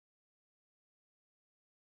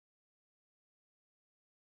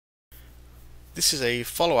This is a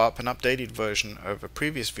follow-up and updated version of a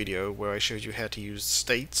previous video where I showed you how to use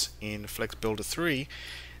states in Flex Builder 3.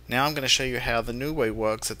 Now I'm going to show you how the new way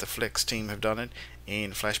works that the Flex team have done it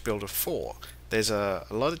in Flash Builder 4. There's a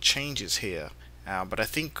lot of changes here, but I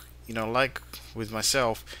think, like with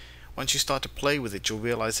myself, once you start to play with it, you'll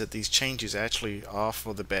realize that these changes actually are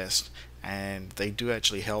for the best, and they do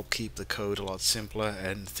actually help keep the code a lot simpler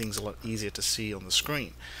and things a lot easier to see on the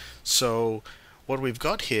screen. So what we've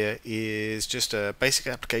got here is just a basic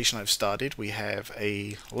application I've started. We have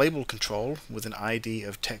a label control with an ID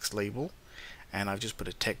of text label, and I've just put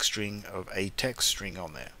a text string of a text string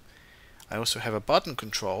on there. I also have a button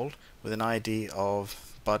control with an ID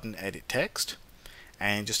of button edit text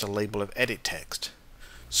and just a label of edit text.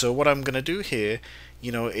 So what I'm going to do here,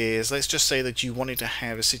 is let's just say that you wanted to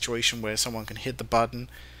have a situation where someone can hit the button,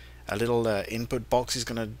 a little input box is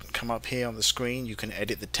going to come up here on the screen. You can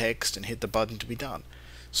edit the text and hit the button to be done.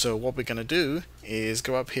 So what we're going to do is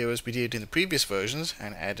go up here as we did in the previous versions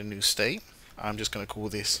and add a new state. I'm just going to call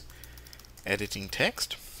this editing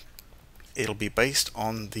text. It'll be based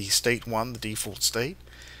on the state 1, the default state,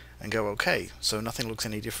 and go OK. So nothing looks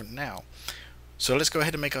any different now. So let's go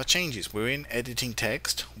ahead and make our changes. We're in editing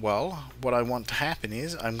text. Well, what I want to happen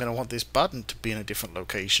is I'm going to want this button to be in a different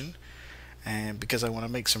location, and because I want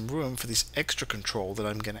to make some room for this extra control that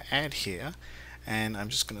I'm going to add here, and I'm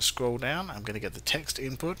just going to scroll down. I'm going to get the text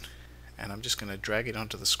input, and I'm just going to drag it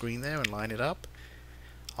onto the screen there and line it up.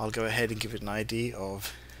 I'll go ahead and give it an ID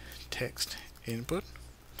of text input,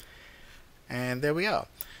 and there we are.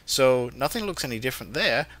 So nothing looks any different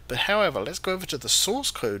there, but however, let's go over to the source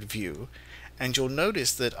code view, and you'll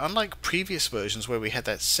notice that unlike previous versions where we had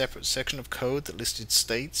that separate section of code that listed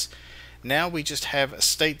states, now we just have a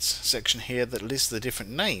states section here that lists the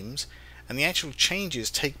different names, and the actual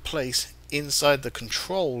changes take place inside the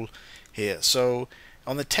control here. So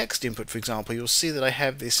on the text input, for example, you'll see that I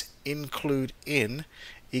have this include in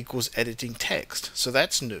equals editing text. So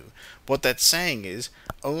that's new. What that's saying is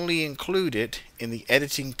only include it in the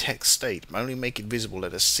editing text state, only make it visible,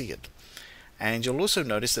 let us see it. And you'll also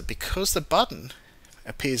notice that because the button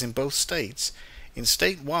appears in both states, in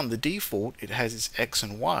state 1, the default, it has its X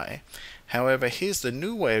and Y. However, here's the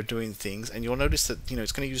new way of doing things, and you'll notice that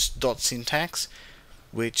it's going to use dot syntax,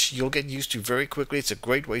 which you'll get used to very quickly. It's a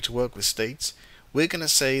great way to work with states. We're going to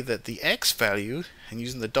say that the X value, and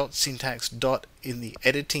using the dot syntax dot in the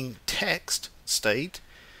editing text state,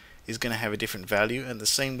 is going to have a different value, and the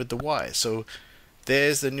same with the Y. So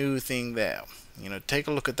there's the new thing there. Take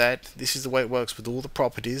a look at that. This is the way it works with all the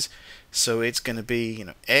properties. So it's going to be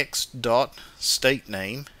X dot state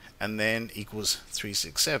name and then equals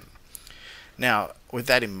 367. Now with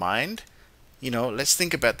that in mind, let's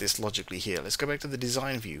think about this logically here. Let's go back to the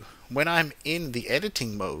design view. When I'm in the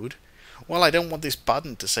editing mode, well, I don't want this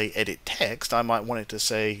button to say edit text. I might want it to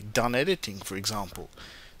say done editing, for example.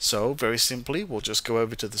 So very simply, we'll just go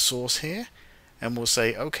over to the source here, and we'll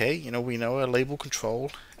say, okay, we know a label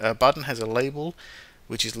control. A button has a label,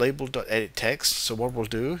 which is label.edit text. So what we'll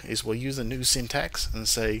do is we'll use the new syntax and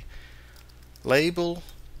say label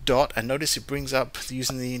dot, and notice it brings up,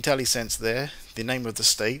 using the IntelliSense there, the name of the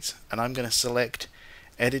state, and I'm going to select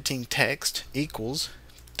editing text equals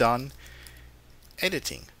done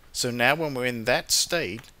editing. So now when we're in that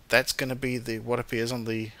state, that's going to be what appears on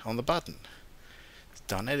the button.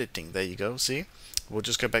 Done editing. There you go. See? We'll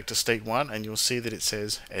just go back to state 1 and you'll see that it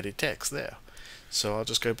says edit text there. So I'll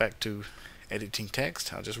just go back to editing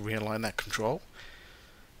text. I'll just realign that control.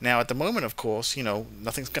 Now at the moment, of course,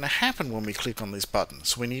 nothing's going to happen when we click on this button.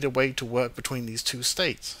 So we need a way to work between these two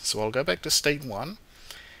states. So I'll go back to state 1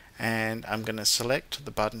 and I'm going to select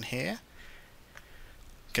the button here.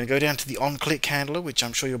 Going to go down to the on-click handler, which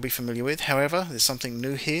I'm sure you'll be familiar with. However, there's something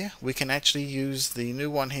new here. We can actually use the new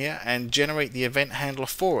one here and generate the event handler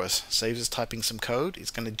for us. Saves us typing some code. It's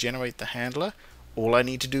going to generate the handler. All I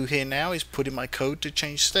need to do here now is put in my code to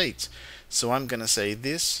change states. So I'm going to say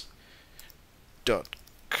this dot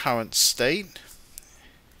current state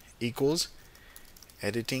equals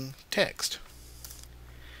editing text.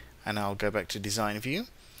 And I'll go back to design view.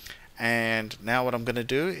 And now what I'm going to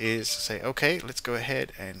do is say, okay, let's go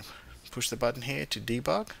ahead and push the button here to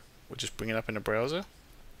debug. We'll just bring it up in the browser.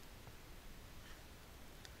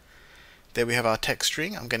 There we have our text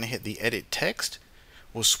string. I'm going to hit the edit text.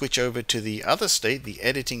 We'll switch over to the other state, the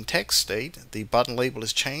editing text state. The button label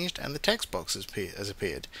has changed and the text box has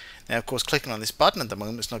appeared. Now, of course, clicking on this button at the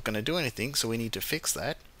moment is not going to do anything, so we need to fix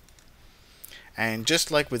that. And just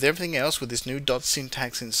like with everything else with this new dot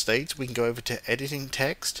syntax in states, we can go over to editing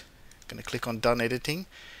text. Going to click on done editing.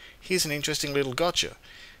 Here's an interesting little gotcha.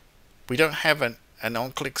 We don't have an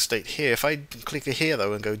on-click state here. If I click here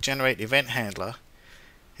though and go generate event handler,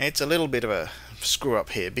 it's a little bit of a screw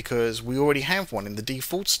up here because we already have one in the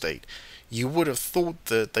default state. You would have thought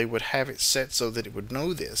that they would have it set so that it would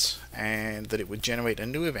know this and that it would generate a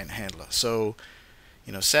new event handler. So,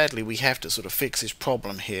 you know, sadly we have to sort of fix this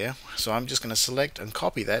problem here. So I'm just going to select and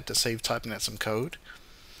copy that to save typing out some code.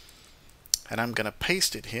 And I'm going to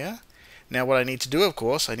paste it here. Now what I need to do, of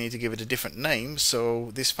course, I need to give it a different name. So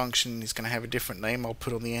this function is going to have a different name. I'll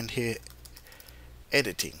put on the end here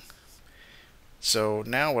editing. So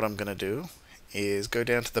now what I'm going to do is go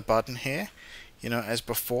down to the button here. You know, as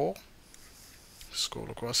before, scroll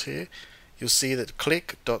across here, you'll see that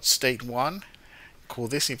click.state1, call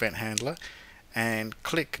this event handler, and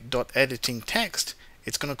click.editingText,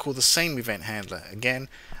 it's going to call the same event handler. Again,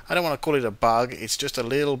 I don't want to call it a bug, it's just a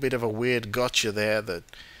little bit of a weird gotcha there that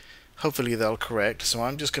hopefully they'll correct. So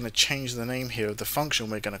I'm just going to change the name here of the function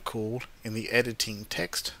we're going to call in the editing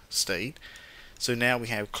text state. So now we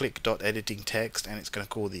have click.editingText, and it's going to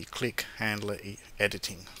call the click handler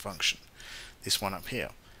editing function, this one up here.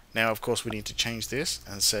 Now of course we need to change this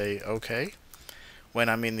and say okay, when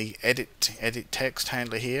I'm in the edit text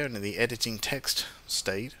handler here and in the editing text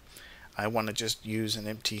state, I want to just use an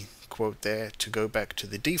empty quote there to go back to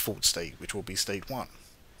the default state, which will be state 1.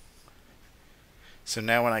 So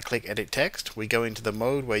now when I click edit text, we go into the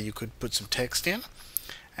mode where you could put some text in,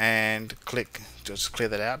 and click, just clear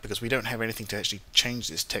that out because we don't have anything to actually change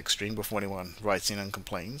this text string before anyone writes in and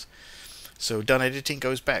complains. So done editing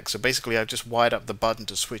goes back. So basically I've just wired up the button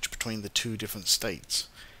to switch between the two different states.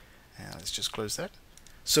 Now let's just close that.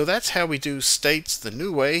 So that's how we do states the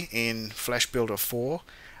new way in Flash Builder 4.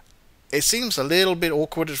 It seems a little bit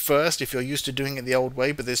awkward at first if you're used to doing it the old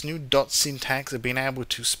way, but this new dot syntax of being able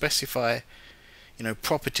to specify, you know,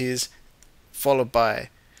 properties followed by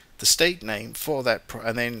the state name for that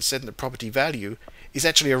and then setting the property value is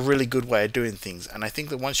actually a really good way of doing things. And I think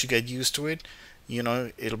that once you get used to it, you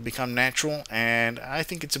know, it'll become natural, and I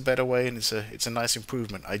think it's a better way, and it's a nice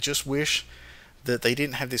improvement. I just wish that they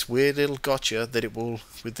didn't have this weird little gotcha that it will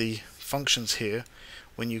with the functions here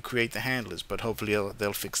when you create the handlers, but hopefully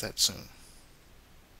they'll fix that soon.